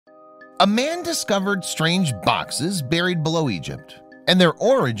A man discovered strange boxes buried below Egypt, and their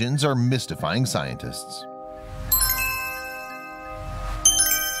origins are mystifying scientists.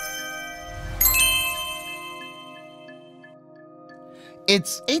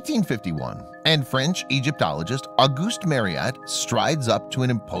 It's 1851, and French Egyptologist Auguste Mariette strides up to an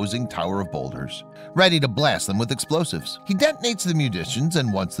imposing tower of boulders, ready to blast them with explosives. He detonates the munitions,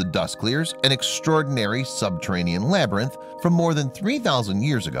 and once the dust clears, an extraordinary subterranean labyrinth from more than 3,000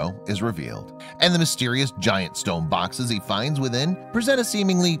 years ago is revealed. And the mysterious giant stone boxes he finds within present a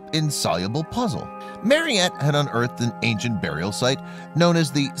seemingly insoluble puzzle. Mariette had unearthed an ancient burial site known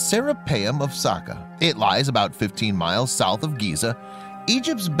as the Serapeum of Saka. It lies about 15 miles south of Giza,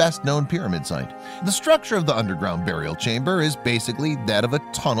 Egypt's best-known pyramid site. The structure of the underground burial chamber is basically that of a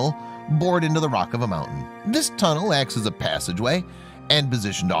tunnel bored into the rock of a mountain. This tunnel acts as a passageway, and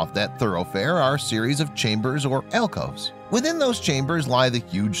positioned off that thoroughfare are a series of chambers or alcoves. Within those chambers lie the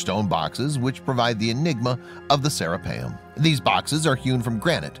huge stone boxes which provide the enigma of the Serapeum. These boxes are hewn from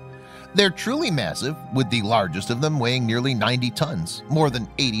granite. They're truly massive, with the largest of them weighing nearly 90 tons, more than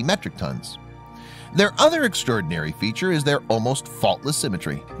 80 metric tons. Their other extraordinary feature is their almost faultless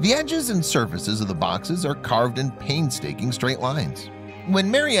symmetry. The edges and surfaces of the boxes are carved in painstaking straight lines. When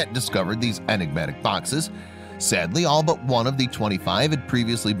Mariette discovered these enigmatic boxes, sadly all but one of the 25 had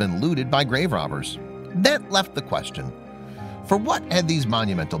previously been looted by grave robbers. That left the question: for what had these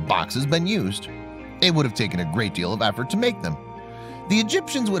monumental boxes been used? It would have taken a great deal of effort to make them. The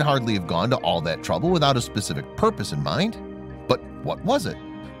Egyptians would hardly have gone to all that trouble without a specific purpose in mind. But what was it?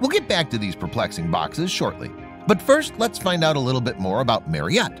 We'll get back to these perplexing boxes shortly. But first, let's find out a little bit more about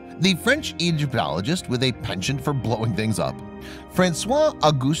Mariette, the French Egyptologist with a penchant for blowing things up.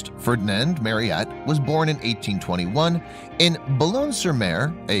 François-Auguste Ferdinand Mariette was born in 1821 in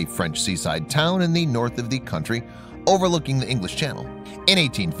Boulogne-sur-Mer, a French seaside town in the north of the country, overlooking the English Channel. In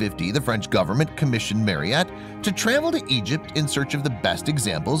 1850, the French government commissioned Mariette to travel to Egypt in search of the best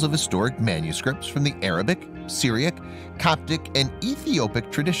examples of historic manuscripts from the Arabic, Syriac, Coptic, and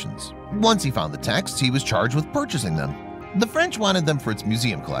Ethiopic traditions. Once he found the texts, he was charged with purchasing them. The French wanted them for its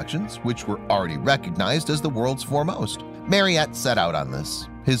museum collections, which were already recognized as the world's foremost. Mariette set out on this,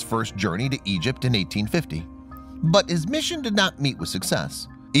 his first journey to Egypt in 1850. But his mission did not meet with success.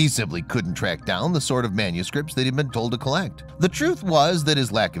 He simply couldn't track down the sort of manuscripts that he'd been told to collect. The truth was that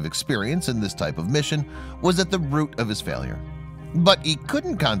his lack of experience in this type of mission was at the root of his failure. But he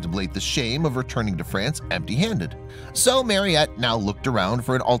couldn't contemplate the shame of returning to France empty-handed. So Mariette now looked around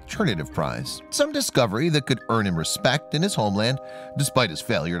for an alternative prize, some discovery that could earn him respect in his homeland despite his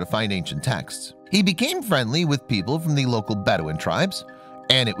failure to find ancient texts. He became friendly with people from the local Bedouin tribes,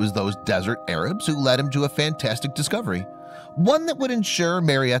 and it was those desert Arabs who led him to a fantastic discovery, one that would ensure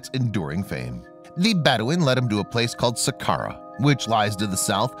Mariette's enduring fame. The Bedouin led him to a place called Saqqara, which lies to the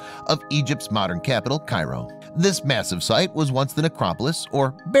south of Egypt's modern capital, Cairo. This massive site was once the necropolis,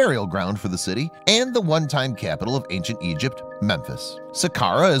 or burial ground for the city, and the one-time capital of ancient Egypt, Memphis.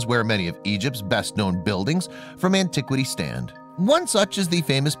 Saqqara is where many of Egypt's best-known buildings from antiquity stand. One such is the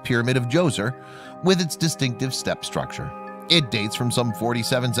famous Pyramid of Djoser, with its distinctive step structure. It dates from some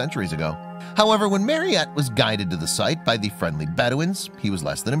 47 centuries ago. However, when Mariette was guided to the site by the friendly Bedouins, he was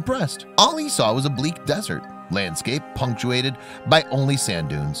less than impressed. All he saw was a bleak desert landscape punctuated by only sand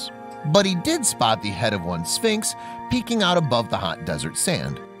dunes. But he did spot the head of one sphinx peeking out above the hot desert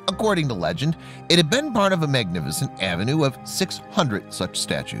sand. According to legend, it had been part of a magnificent avenue of 600 such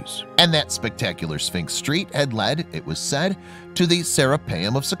statues. And that spectacular Sphinx Street had led, it was said, to the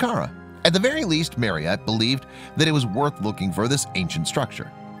Serapeum of Saqqara. At the very least, Mariette believed that it was worth looking for this ancient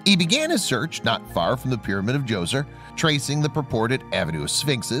structure. He began his search not far from the Pyramid of Djoser, tracing the purported Avenue of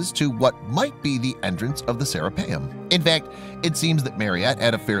Sphinxes to what might be the entrance of the Serapeum. In fact, it seems that Mariette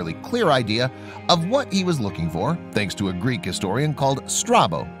had a fairly clear idea of what he was looking for, thanks to a Greek historian called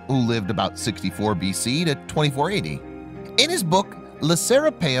Strabo, who lived about 64 BC to 24 AD. In his book, Le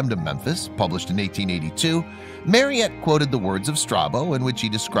Serapeum de Memphis, published in 1882, Mariette quoted the words of Strabo in which he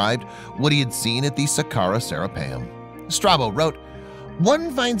described what he had seen at the Saqqara Serapeum. Strabo wrote, "One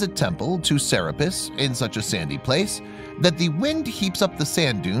finds a temple to Serapis in such a sandy place that the wind heaps up the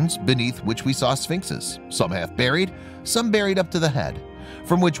sand dunes beneath which we saw sphinxes, some half buried, some buried up to the head,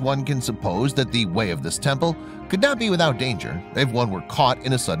 from which one can suppose that the way of this temple could not be without danger if one were caught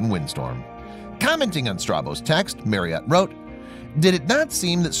in a sudden windstorm." Commenting on Strabo's text, Mariette wrote, "Did it not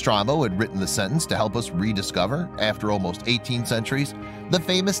seem that Strabo had written the sentence to help us rediscover, after almost 18 centuries, the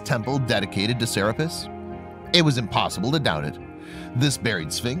famous temple dedicated to Serapis? It was impossible to doubt it. This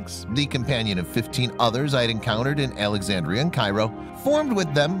buried sphinx, the companion of 15 others I had encountered in Alexandria and Cairo, formed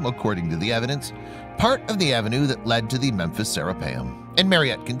with them, according to the evidence, part of the avenue that led to the Memphis Serapeum." And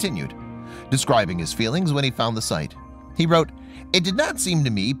Mariette continued, describing his feelings when he found the site. He wrote, "It did not seem to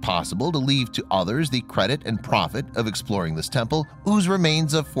me possible to leave to others the credit and profit of exploring this temple, whose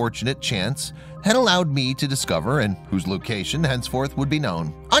remains of fortunate chance had allowed me to discover and whose location henceforth would be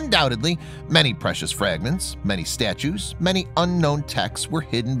known. Undoubtedly, many precious fragments, many statues, many unknown texts were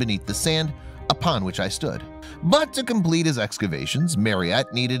hidden beneath the sand upon which I stood." But to complete his excavations,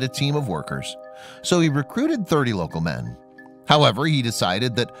 Mariette needed a team of workers, so he recruited 30 local men. However, he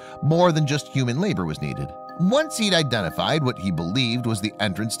decided that more than just human labor was needed. Once he'd identified what he believed was the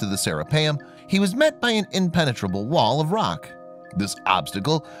entrance to the Serapeum, he was met by an impenetrable wall of rock. This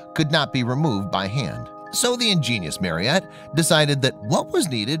obstacle could not be removed by hand. So the ingenious Mariette decided that what was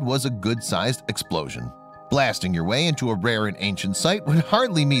needed was a good-sized explosion. Blasting your way into a rare and ancient site would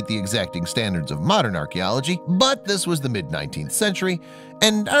hardly meet the exacting standards of modern archaeology, but this was the mid-19th century,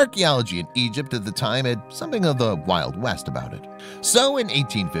 and archaeology in Egypt at the time had something of the Wild West about it. So in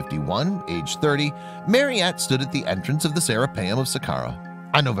 1851, age 30, Mariette stood at the entrance of the Serapeum of Saqqara.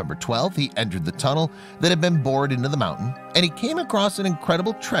 On November 12th, he entered the tunnel that had been bored into the mountain, and he came across an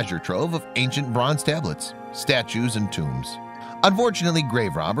incredible treasure trove of ancient bronze tablets, statues, and tombs. Unfortunately,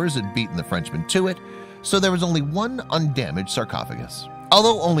 grave robbers had beaten the Frenchmen to it, so there was only one undamaged sarcophagus.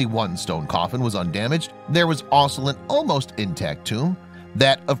 Although only one stone coffin was undamaged, there was also an almost intact tomb,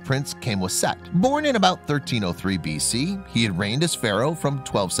 that of Prince Kamwset. Born in about 1303 BC, he had reigned as pharaoh from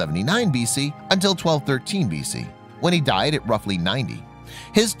 1279 BC until 1213 BC, when he died at roughly 90.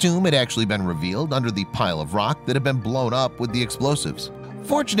 His tomb had actually been revealed under the pile of rock that had been blown up with the explosives.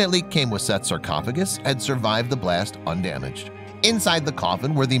 Fortunately, Kamwset's sarcophagus had survived the blast undamaged. Inside the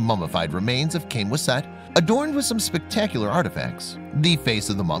coffin were the mummified remains of Kamwset, adorned with some spectacular artifacts. The face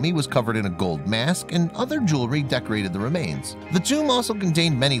of the mummy was covered in a gold mask, and other jewelry decorated the remains. The tomb also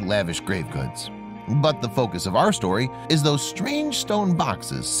contained many lavish grave goods. But the focus of our story is those strange stone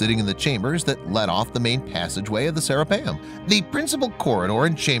boxes sitting in the chambers that led off the main passageway of the Serapeum. The principal corridor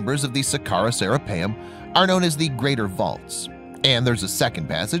and chambers of the Saqqara Serapeum are known as the Greater Vaults, and there's a second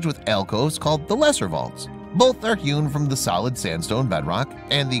passage with alcoves called the Lesser Vaults. Both are hewn from the solid sandstone bedrock,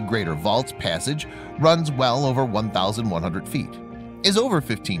 and the Greater Vaults passage runs well over 1,100 feet, is over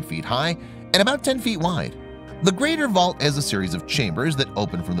 15 feet high, and about 10 feet wide. The Greater Vault has a series of chambers that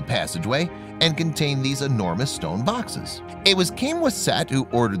open from the passageway and contain these enormous stone boxes. It was Kamwset who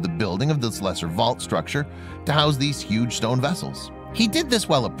ordered the building of this Lesser Vault structure to house these huge stone vessels. He did this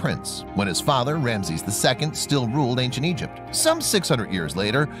while a prince, when his father, Ramses II, still ruled ancient Egypt. Some 600 years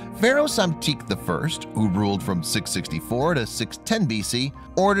later, Pharaoh Psamtik I, who ruled from 664 to 610 BC,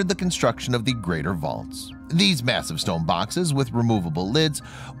 ordered the construction of the Greater Vaults. These massive stone boxes with removable lids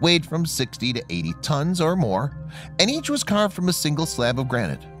weighed from 60 to 80 tons or more, and each was carved from a single slab of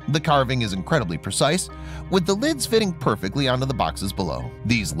granite. The carving is incredibly precise, with the lids fitting perfectly onto the boxes below.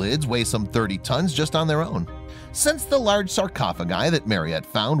 These lids weigh some 30 tons just on their own. Since the large sarcophagi that Mariette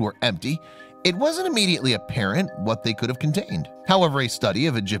found were empty, it wasn't immediately apparent what they could have contained. However, a study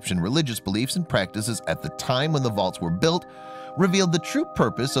of Egyptian religious beliefs and practices at the time when the vaults were built revealed the true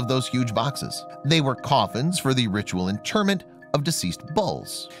purpose of those huge boxes. They were coffins for the ritual interment of deceased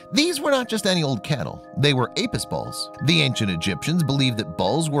bulls. These were not just any old cattle, they were Apis bulls. The ancient Egyptians believed that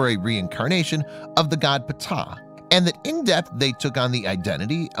bulls were a reincarnation of the god Ptah, and that in depth they took on the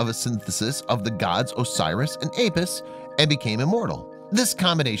identity of a synthesis of the gods Osiris and Apis and became immortal. This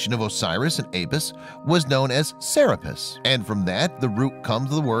combination of Osiris and Apis was known as Serapis, and from that the root comes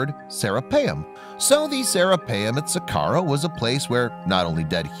the word Serapeum. So the Serapeum at Saqqara was a place where not only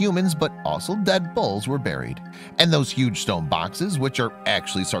dead humans but also dead bulls were buried. And those huge stone boxes, which are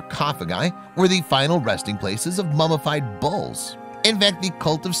actually sarcophagi, were the final resting places of mummified bulls. In fact, the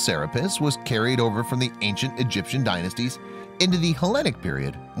cult of Serapis was carried over from the ancient Egyptian dynasties into the Hellenic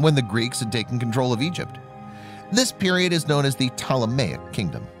period, when the Greeks had taken control of Egypt. This period is known as the Ptolemaic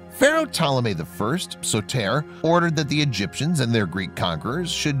Kingdom. Pharaoh Ptolemy I, Soter, ordered that the Egyptians and their Greek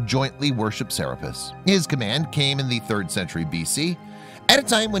conquerors should jointly worship Serapis. His command came in the 3rd century BC, at a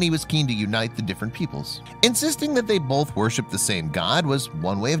time when he was keen to unite the different peoples. Insisting that they both worship the same god was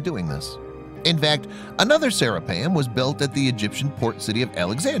one way of doing this. In fact, another Serapeum was built at the Egyptian port city of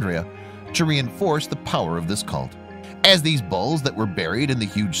Alexandria to reinforce the power of this cult, as these bulls that were buried in the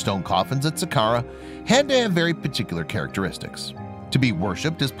huge stone coffins at Saqqara had to have very particular characteristics. To be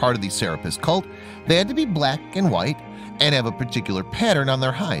worshipped as part of the Serapis cult, they had to be black and white and have a particular pattern on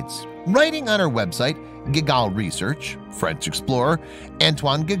their hides. Writing on her website, Gigal Research, French explorer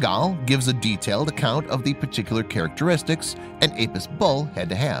Antoine Gigal gives a detailed account of the particular characteristics an Apis bull had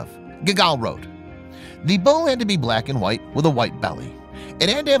to have. Gigal wrote, "The bull had to be black and white with a white belly. It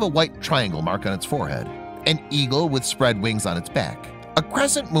had to have a white triangle mark on its forehead, an eagle with spread wings on its back, a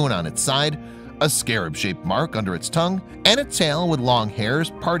crescent moon on its side, a scarab-shaped mark under its tongue, and a tail with long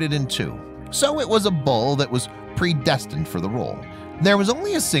hairs parted in two. So it was a bull that was predestined for the role. There was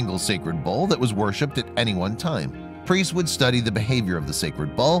only a single sacred bull that was worshipped at any one time. Priests would study the behavior of the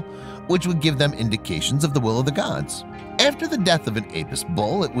sacred bull, which would give them indications of the will of the gods. After the death of an Apis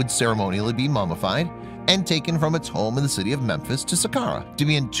bull, it would ceremonially be mummified and taken from its home in the city of Memphis to Saqqara to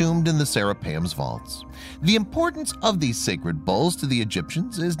be entombed in the Serapeum's vaults. The importance of these sacred bulls to the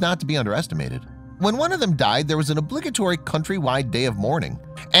Egyptians is not to be underestimated. When one of them died, there was an obligatory countrywide day of mourning,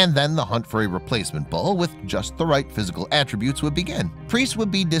 and then the hunt for a replacement bull with just the right physical attributes would begin. Priests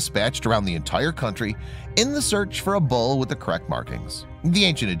would be dispatched around the entire country in the search for a bull with the correct markings. The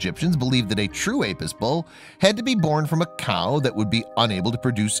ancient Egyptians believed that a true Apis bull had to be born from a cow that would be unable to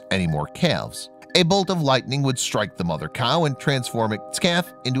produce any more calves. A bolt of lightning would strike the mother cow and transform its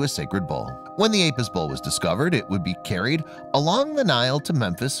calf into a sacred bull. When the Apis bull was discovered, it would be carried along the Nile to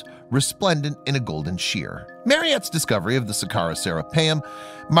Memphis, resplendent in a golden shear. Mariette's discovery of the Saqqara Serapeum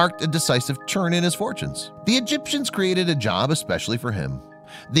marked a decisive turn in his fortunes. The Egyptians created a job especially for him,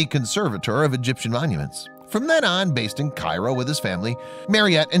 the conservator of Egyptian monuments. From then on, based in Cairo with his family,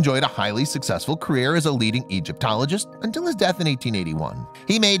 Mariette enjoyed a highly successful career as a leading Egyptologist until his death in 1881.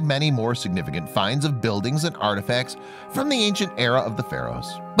 He made many more significant finds of buildings and artifacts from the ancient era of the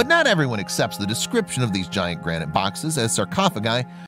pharaohs. But not everyone accepts the description of these giant granite boxes as sarcophagi